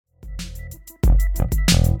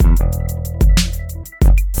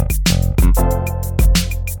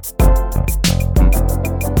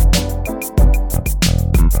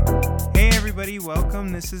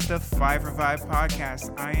welcome. This is the Five Revive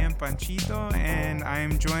podcast. I am Panchito, and I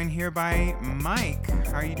am joined here by Mike.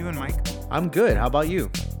 How are you doing, Mike? I'm good. How about you?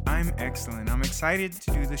 I'm excellent. I'm excited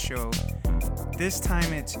to do the show. This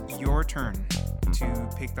time it's your turn to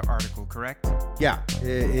pick the article, correct? Yeah,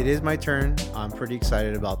 it is my turn. I'm pretty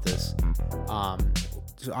excited about this.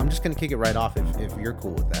 So I'm just going to kick it right off if you're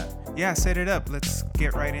cool with that. Yeah, set it up. Let's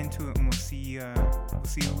get right into it, and we'll see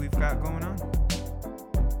what we've got going on.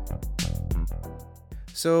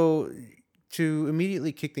 So to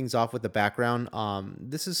immediately kick things off with the background,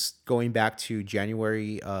 this is going back to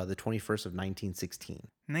January the 21st of 1916.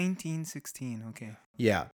 1916, okay.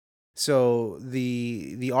 Yeah. So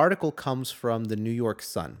the article comes from the New York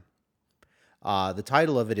Sun. The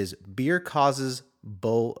title of it is Beer Causes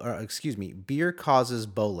Bow Legs.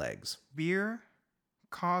 Beer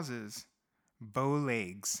causes bow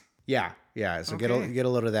legs. Yeah. So Okay. get a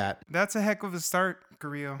load of that. That's a heck of a start,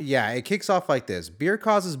 Carrillo. Yeah, it kicks off like this. Beer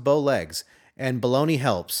causes bow legs and baloney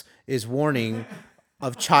helps is warning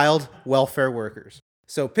of child welfare workers.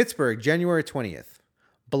 So Pittsburgh, January 20th.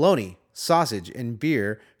 Bologna, sausage, and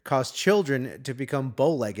beer cause children to become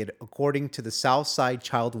bow-legged, according to the Southside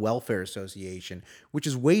Child Welfare Association, which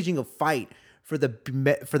is waging a fight for the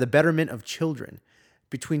betterment of children.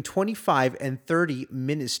 Between 25 and 30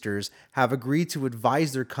 ministers have agreed to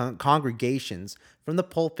advise their congregations from the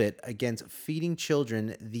pulpit against feeding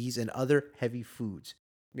children these and other heavy foods.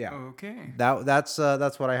 Yeah. Okay. That's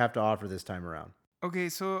what I have to offer this time around. Okay,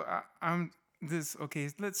 so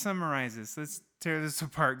let's summarize this. Let's tear this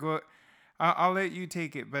apart. I'll let you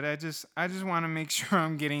take it, but I just want to make sure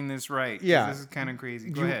I'm getting this right. 'Cause Yeah. this is kind of crazy.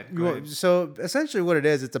 Go ahead. So essentially what it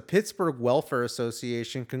is, it's a Pittsburgh Welfare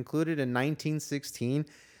Association concluded in 1916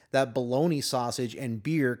 that bologna sausage and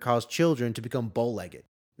beer cause children to become bow-legged.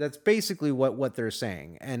 That's basically what they're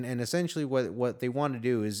saying. And essentially what they want to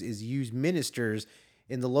do is use ministers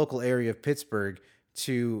in the local area of Pittsburgh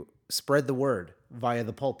to spread the word via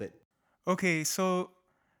the pulpit. Okay, so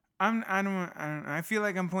I feel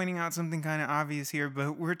like I'm pointing out something kind of obvious here,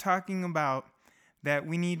 but we're talking about that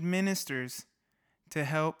we need ministers to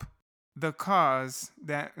help the cause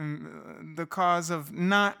of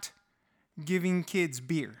not giving kids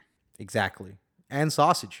beer. Exactly. And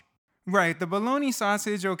sausage. Right, the bologna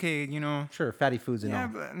sausage, okay, Sure, fatty foods and yeah, all.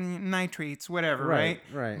 but nitrates, whatever, Right.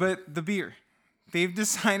 But the beer, they've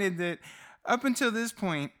decided that up until this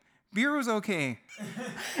point, beer was okay.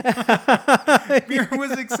 Beer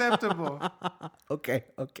was acceptable. Okay.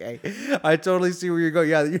 I totally see where you're going.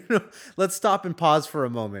 Yeah, let's stop and pause for a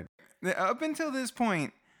moment. Up until this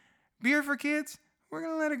point, beer for kids, we're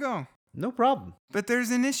going to let it go. No problem. But there's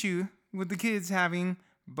an issue with the kids having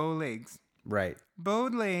bow legs. Right.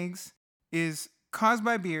 Bowed legs is caused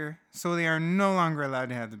by beer, so they are no longer allowed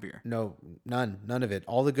to have the beer. No, none of it.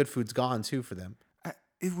 All the good food's gone too for them.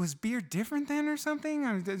 It was beer different then or something?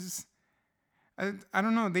 I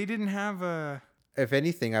don't know. They didn't have a... If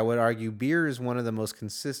anything, I would argue beer is one of the most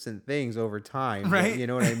consistent things over time. Right. You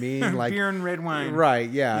know what I mean? Like beer and red wine. Right,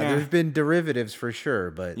 yeah. There's been derivatives for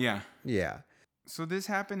sure, but Yeah. So this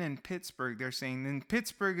happened in Pittsburgh, they're saying. And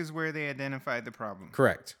Pittsburgh is where they identified the problem.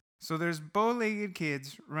 Correct. So there's bow-legged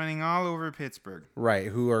kids running all over Pittsburgh. Right,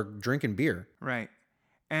 who are drinking beer. Right.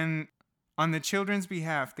 And on the children's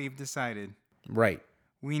behalf, they've decided... Right.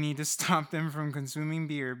 We need to stop them from consuming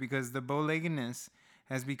beer because the bow-leggedness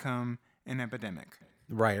has become an epidemic.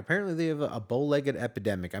 Right. Apparently they have a bow-legged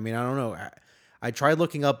epidemic. I mean, I don't know. I tried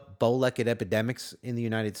looking up bow-legged epidemics in the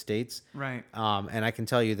United States. Right. And I can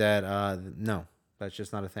tell you that, no, that's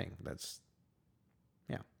just not a thing.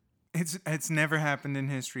 Yeah. It's never happened in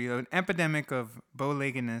history. An epidemic of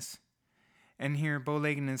bow-leggedness. And here,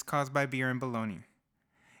 bow-leggedness caused by beer and bologna.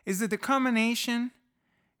 Is it a combination,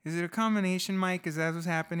 Mike? Is that what's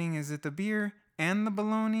happening? Is it the beer and the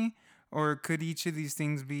bologna? Or could each of these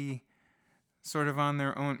things be sort of on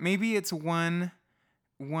their own? Maybe it's one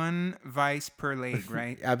vice per leg,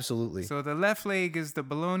 right? Absolutely. So the left leg is the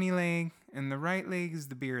bologna leg, and the right leg is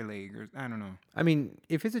the beer leg, or I don't know. I mean,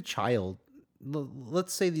 if it's a child,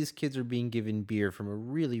 let's say these kids are being given beer from a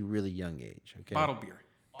really, really young age. Okay.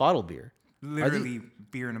 Bottle beer. Literally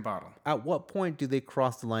beer in a bottle. At what point do they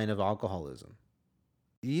cross the line of alcoholism?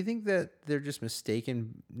 Do you think that they're just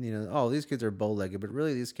mistaken, these kids are bow-legged, but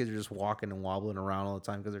really these kids are just walking and wobbling around all the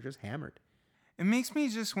time because they're just hammered? It makes me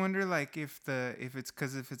just wonder, like, if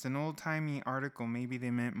it's an old-timey article, maybe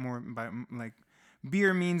they meant more by, like,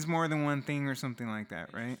 beer means more than one thing or something like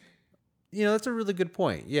that, right? That's a really good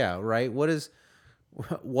point. Yeah, right? What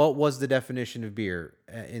was the definition of beer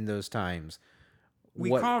in those times?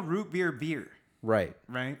 We call root beer beer. Right.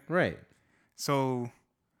 Right? Right. So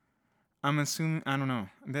I'm assuming, I don't know,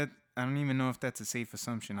 that I don't even know if that's a safe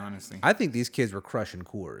assumption, honestly. I think these kids were crushing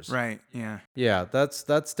Coors. Right, yeah. Yeah, that's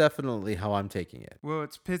definitely how I'm taking it. Well,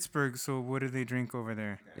 it's Pittsburgh, so what do they drink over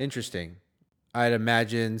there? Interesting. I'd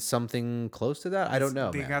imagine something close to that. I don't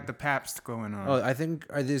know. They man. got the Pabst going on. Oh, I think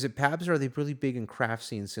is it Pabst, or are they really big in craft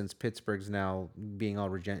scene since Pittsburgh's now being all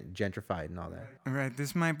gentrified and all that? Right,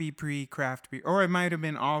 this might be pre-craft beer, or it might have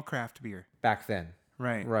been all craft beer. Back then.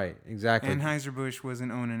 Right. Right, exactly. Anheuser-Busch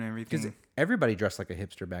wasn't owning everything. Because everybody dressed like a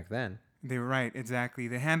hipster back then. They were right, exactly.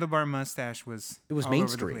 The handlebar mustache was It was all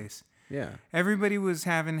mainstream. over the place. Yeah. Everybody was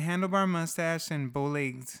having handlebar mustache and bow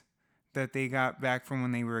legs that they got back from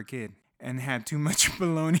when they were a kid and had too much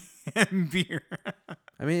bologna and beer.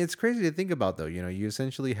 I mean, it's crazy to think about, though. You know, you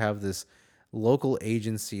essentially have this local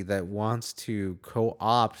agency that wants to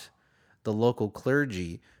co-opt the local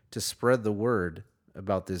clergy to spread the word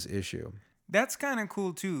about this issue. That's kind of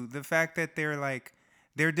cool too. The fact that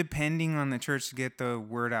they're depending on the church to get the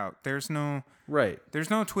word out. There's no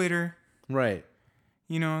Twitter. Right.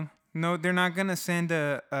 You know, no, they're not gonna send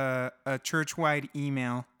a church-wide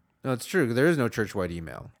email. No, it's true. There is no church-wide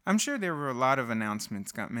email. I'm sure there were a lot of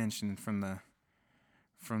announcements got mentioned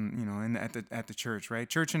at the church, right?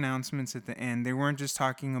 Church announcements at the end. They weren't just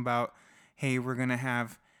talking about, hey, we're gonna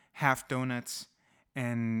have half donuts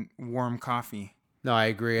and warm coffee. No, I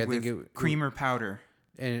agree. I with think it cream or powder.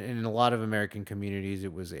 And in a lot of American communities,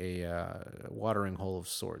 it was a watering hole of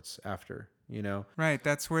sorts after, you know? Right.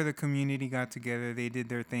 That's where the community got together. They did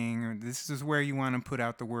their thing. Or this is where you want to put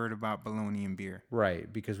out the word about bologna and beer.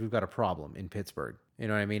 Right. Because we've got a problem in Pittsburgh. You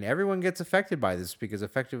know what I mean? Everyone gets affected by this because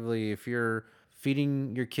effectively, if you're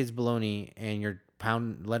feeding your kids bologna and you're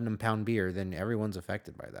letting them pound beer, then everyone's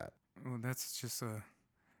affected by that. Well, that's just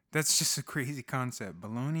a crazy concept.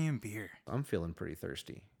 Bologna and beer. I'm feeling pretty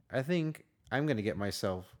thirsty. I think I'm going to get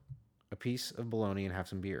myself a piece of bologna and have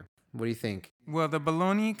some beer. What do you think? Well, the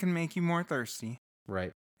bologna can make you more thirsty.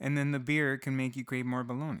 Right. And then the beer can make you crave more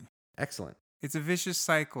bologna. Excellent. It's a vicious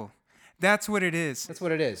cycle. That's what it is. That's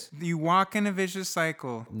what it is. You walk in a vicious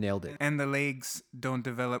cycle. Nailed it. And the legs don't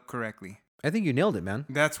develop correctly. I think you nailed it, man.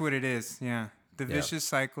 That's what it is, yeah. The vicious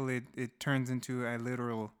cycle, it turns into a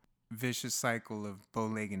literal vicious cycle of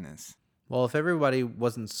bow-leggedness. Well, if everybody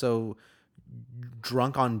wasn't so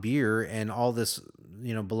drunk on beer and all this,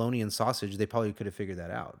 you know, bologna and sausage, they probably could have figured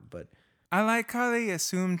that out. But I like how they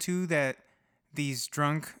assume, too, that these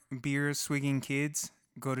drunk beer-swigging kids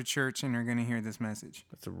go to church and are going to hear this message.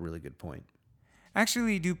 That's a really good point.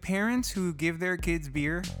 Actually, do parents who give their kids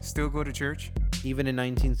beer still go to church? Even in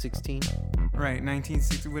 1916? Right,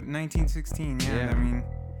 1916, yeah. I mean,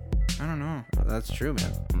 I don't know. That's true,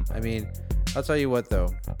 man. I mean, I'll tell you what, though.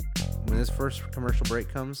 When this first commercial break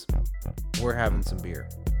comes, we're having some beer.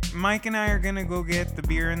 Mike and I are going to go get the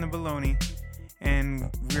beer and the bologna, and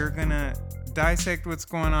we're going to dissect what's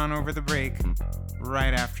going on over the break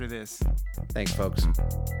right after this. Thanks, folks.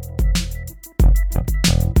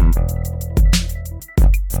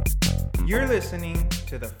 You're listening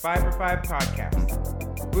to the 5 for 5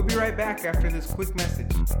 podcast. We'll be right back after this quick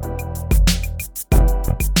message.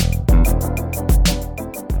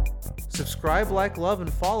 Subscribe, like, love,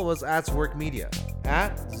 and follow us at Zwerk Media,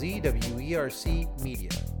 at ZWERC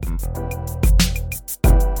Media.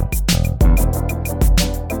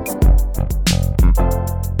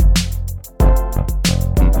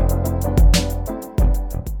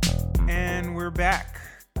 And we're back,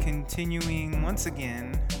 continuing once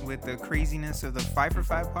again with the craziness of the 5 for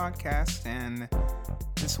 5 podcast and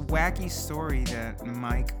this wacky story that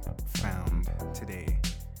Mike found today.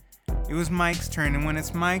 It was Mike's turn, and when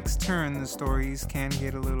it's Mike's turn, the stories can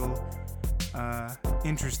get a little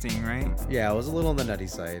interesting, right? Yeah, it was a little on the nutty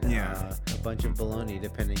side. Yeah. A bunch of baloney,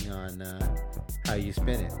 depending on how you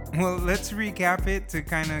spin it. Well, let's recap it to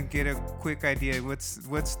kind of get a quick idea.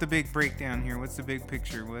 What's the big breakdown here? What's the big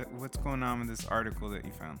picture? What's going on with this article that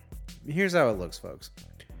you found? Here's how it looks, folks.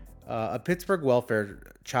 A Pittsburgh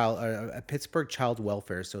Child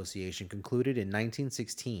Welfare Association concluded in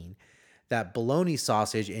 1916 that bologna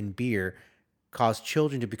sausage and beer caused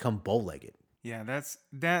children to become bow-legged. Yeah, that's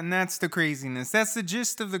the craziness. That's the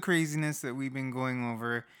gist of the craziness that we've been going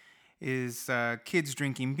over is kids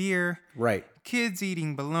drinking beer. Right. Kids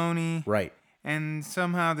eating bologna. Right. And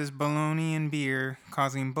somehow this bologna and beer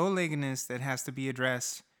causing bow-leggedness that has to be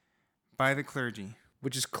addressed by the clergy.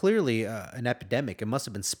 Which is clearly an epidemic. It must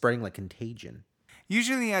have been spreading like contagion.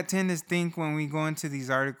 Usually I tend to think when we go into these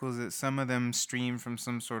articles that some of them stream from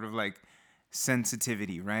some sort of like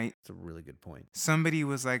sensitivity, right? That's a really good point. Somebody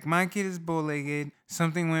was like, my kid is bow-legged.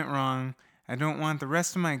 Something went wrong. I don't want the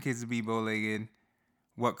rest of my kids to be bow-legged.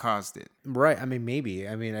 What caused it? Right. I mean, maybe.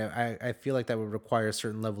 I mean, I feel like that would require a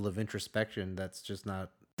certain level of introspection that's just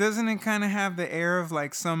not Doesn't it kind of have the air of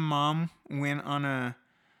like some mom went on a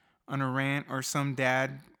rant, or some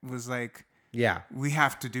dad was like, Yeah. we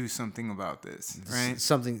have to do something about this, right?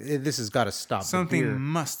 This has got to stop. Something The beer,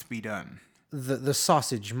 must be done. the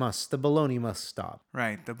sausage the bologna must stop.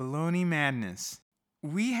 Right, the baloney madness.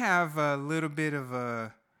 We have a little bit of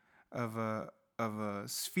a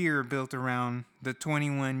sphere built around the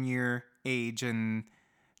 21-year age and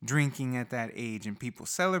drinking at that age, and people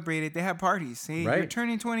celebrate it. They have parties. Hey, you're Right.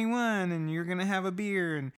 turning 21 and you're gonna have a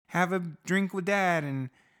beer and have a drink with dad, and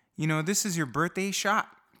this is your birthday shot.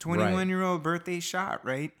 21-year-old birthday shot,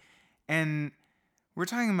 right? And we're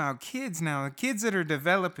talking about kids now, the kids that are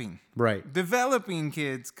developing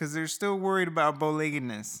kids, because they're still worried about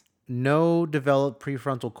bow-leggedness. No developed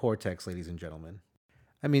prefrontal cortex, ladies and gentlemen.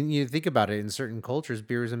 I mean, you think about it, in certain cultures,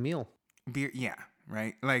 beer is a meal. Beer, yeah,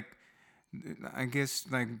 right. Like, I guess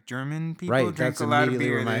like German people Right, drink that's a lot of immediately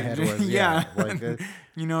beer. where my They head drink- was. yeah, Like,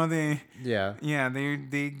 yeah.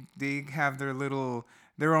 they have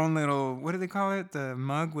their own little, what do they call it? The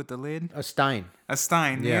mug with the lid? A Stein. A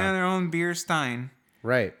Stein. Yeah. Yeah, their own beer Stein.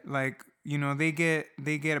 Right. Like, they get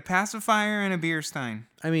a pacifier and a beer Stein.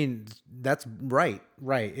 I mean, that's right.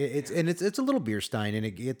 It's a little beer Stein, and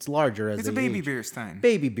it gets larger as It's a they baby age. beer Stein.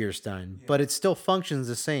 Baby beer Stein, but it still functions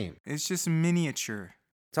the same. It's just miniature.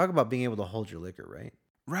 Talk about being able to hold your liquor, right?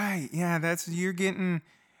 Right. Yeah, you're getting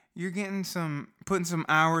putting some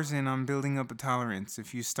hours in on building up a tolerance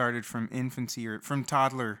if you started from infancy or from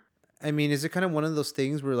toddler. I mean, is it kind of one of those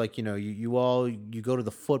things where, like, you go to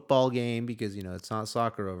the football game because it's not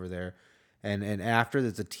soccer over there, and after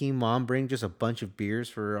there's a team mom bring just a bunch of beers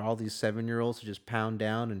for all these 7-year-olds to just pound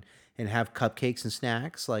down and have cupcakes and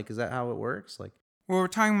snacks? Like, is that how it works? Like, Well, we're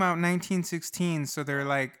talking about 1916, so they're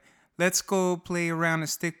like, let's go play around a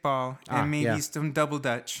stickball and maybe yeah. some double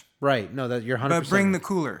dutch. right? No, that you're 100%. But bring the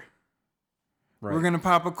cooler. Right. We're gonna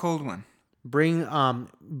pop a cold one. Bring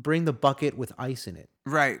the bucket with ice in it.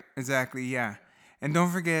 Right, exactly, yeah. And don't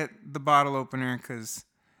forget the bottle opener, because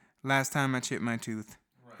last time I chipped my tooth.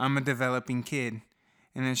 Right. I'm a developing kid,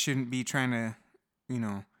 and I shouldn't be trying to,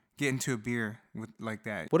 get into a beer with like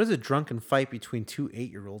that. What does a drunken fight between two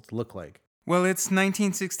 8-year-olds look like? Well, it's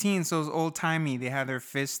 1916, so it's old-timey. They have their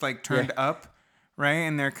fists, like, turned up, right?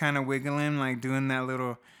 And they're kind of wiggling, like, doing that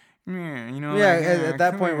little, at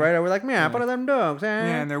that point, right? We're like, man, what are them dogs? Eh?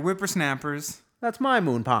 Yeah, they're whippersnappers. That's my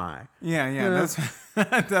moon pie. Yeah, that's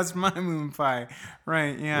that's my moon pie.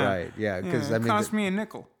 Right, yeah. Right, yeah, because it cost me a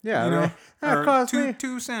nickel. Yeah, right. That Or cost me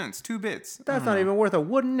 2 cents, 2 bits. That's not even worth a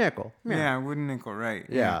wooden nickel. Yeah, wooden nickel, right.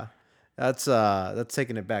 Yeah. That's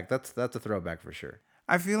taking it back. That's a throwback for sure.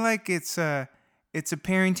 I feel like it's a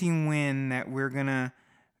parenting win that we're gonna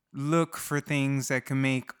look for things that can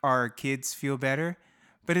make our kids feel better,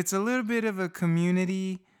 but it's a little bit of a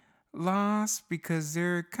community loss because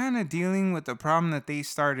they're kind of dealing with the problem that they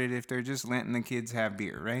started if they're just letting the kids have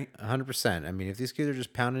beer, right? 100%. I mean, if these kids are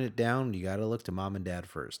just pounding it down, you got to look to mom and dad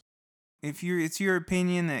first. It's your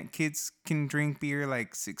opinion that kids can drink beer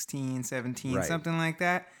like 16, 17, Right. something like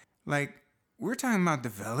that. Like, we're talking about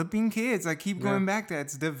developing kids. I keep going back to that.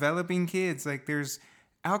 It's developing kids. Like, there's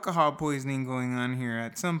alcohol poisoning going on here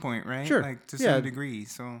at some point, right? Sure. Like, to some degree.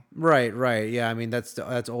 So Right. Yeah. I mean, that's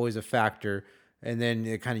always a factor. And then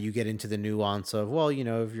it kind of you get into the nuance of, well,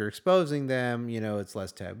 if you're exposing them, it's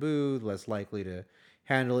less taboo, less likely to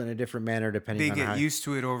handle it in a different manner depending they on get how used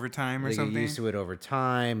to it over time or they something. get used to it over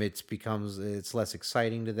time. It's less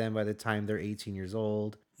exciting to them by the time they're 18 years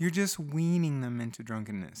old. You're just weaning them into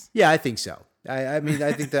drunkenness. Yeah, I think so. I mean,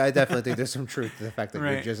 I definitely think there's some truth to the fact that you're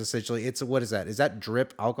Right. just essentially, what is that? Is that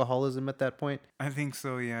drip alcoholism at that point? I think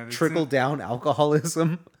so, yeah. Trickle down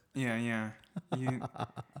alcoholism? Yeah. You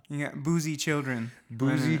got boozy children.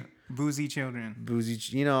 Boozy children.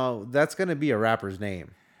 Boozy, that's going to be a rapper's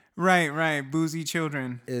name. Right. Boozy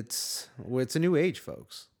children. It's a new age,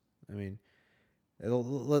 folks. I mean,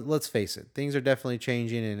 let's face it. Things are definitely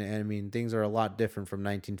changing, and I mean, things are a lot different from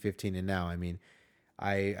 1915 and now. I mean,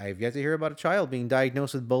 I've yet to hear about a child being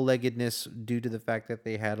diagnosed with bow-leggedness due to the fact that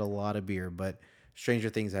they had a lot of beer, but stranger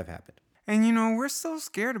things have happened. And we're so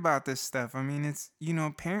scared about this stuff. I mean, it's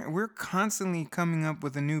we're constantly coming up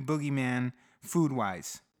with a new boogeyman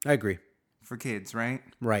food-wise I agree. for kids, right?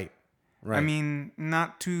 Right. I mean,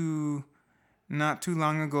 not too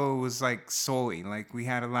long ago it was like soy. Like, we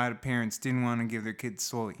had a lot of parents didn't want to give their kids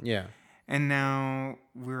soy. Yeah. And now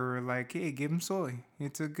we're like, hey, give them soy.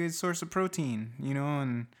 It's a good source of protein,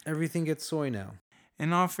 and Everything gets soy now.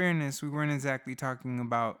 in all fairness, we weren't exactly talking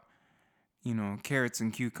about, carrots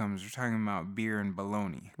and cucumbers. We're talking about beer and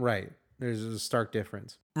bologna. Right. There's a stark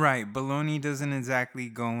difference. Right. Bologna doesn't exactly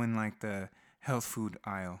go in like the health food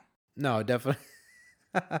aisle. No, definitely.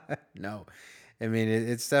 No. I mean,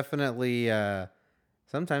 it's definitely,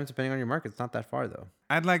 sometimes, depending on your market, it's not that far, though.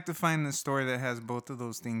 I'd like to find the store that has both of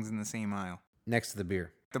those things in the same aisle. Next to the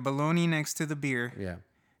beer. The bologna next to the beer, Yeah.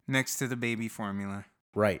 next to the baby formula,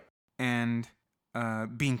 Right. and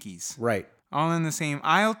Binkies. Right. All in the same.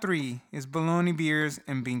 Aisle 3 is bologna beers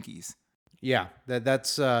and Binkies. Yeah.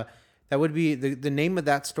 That would be, the name of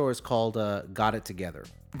that store is called Got It Together.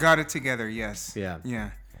 Got it together, yes. Yeah.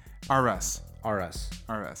 Yeah. Are us. R.us.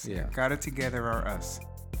 Are us. Yeah. Got it together, are us.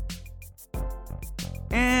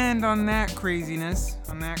 And on that craziness,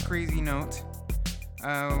 on that crazy note,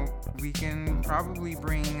 we can probably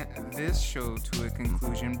bring this show to a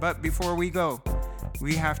conclusion. But before we go,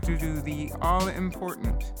 we have to do the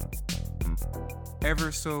all-important,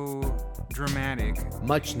 ever so dramatic,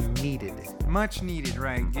 Much needed.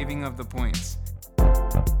 right, giving of the points.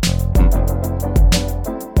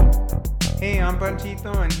 Hey, I'm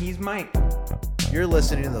Panchito and he's Mike. You're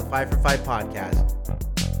listening to the 5 for 5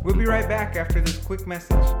 podcast. We'll be right back after this quick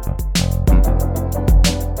message.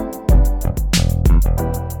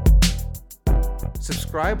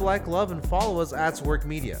 Subscribe, like, love, and follow us at Zwerk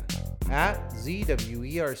Media. At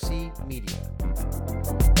ZWERC Media.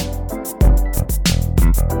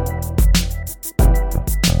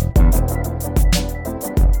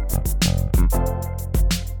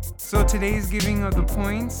 So today's giving of the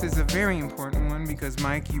points is a very important one because,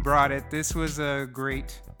 Mike, you brought it. This was a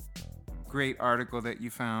great article that you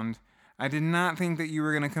found. I did not think that you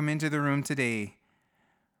were going to come into the room today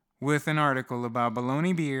with an article about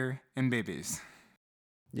bologna beer and babies.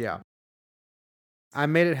 Yeah. I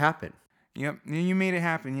made it happen. Yep, you made it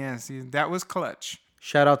happen, yes. That was clutch.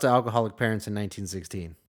 Shout out to alcoholic parents in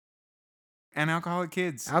 1916. And alcoholic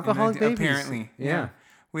kids. Alcoholic babies. Apparently. Yeah.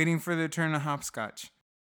 Waiting for their turn of hopscotch.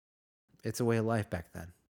 It's a way of life back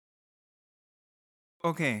then.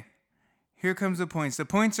 Okay, here comes the points. The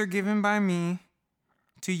points are given by me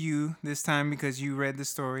to you this time because you read the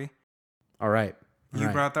story. All right. You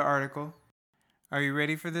brought the article. Are you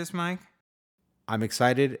ready for this, Mike? I'm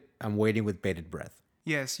excited. I'm waiting with bated breath.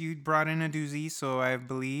 Yes, you brought in a doozy, so I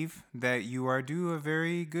believe that you are due a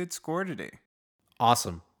very good score today.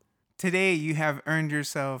 Awesome. Today, you have earned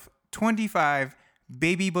yourself 25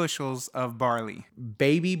 baby bushels of barley.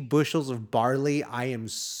 Baby bushels of barley. I am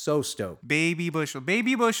so stoked. Baby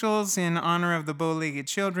bushels in honor of the bow-legged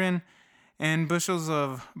children, and bushels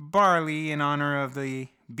of barley in honor of the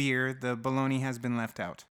beer. The bologna has been left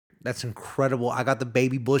out. That's incredible. I got the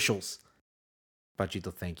baby bushels.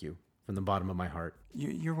 Panchito, thank you from the bottom of my heart.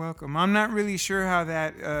 You're welcome. I'm not really sure how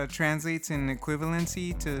that translates in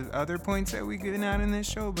equivalency to other points that we've given out in this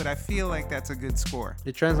show, but I feel like that's a good score.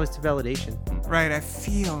 It translates to validation. Right, I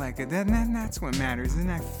feel like it. That's what matters, and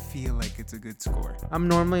I feel like it's a good score. I'm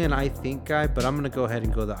normally an I think guy, but I'm going to go ahead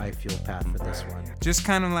and go the I feel path for this one. Just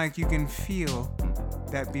kind of like you can feel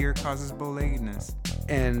that beer causes bow-leggedness.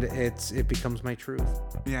 And it becomes my truth.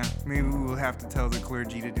 Yeah, maybe we will have to tell the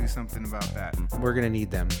clergy to do something about that. We're going to need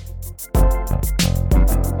them.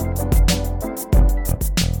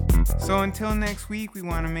 So until next week, we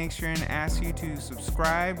want to make sure and ask you to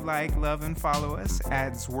subscribe, like, love, and follow us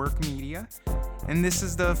at Zwerk Media. And this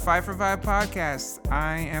is the 5 for 5 podcast.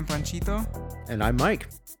 I am Panchito. And I'm Mike.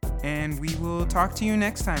 And we will talk to you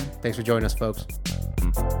next time. Thanks for joining us, folks.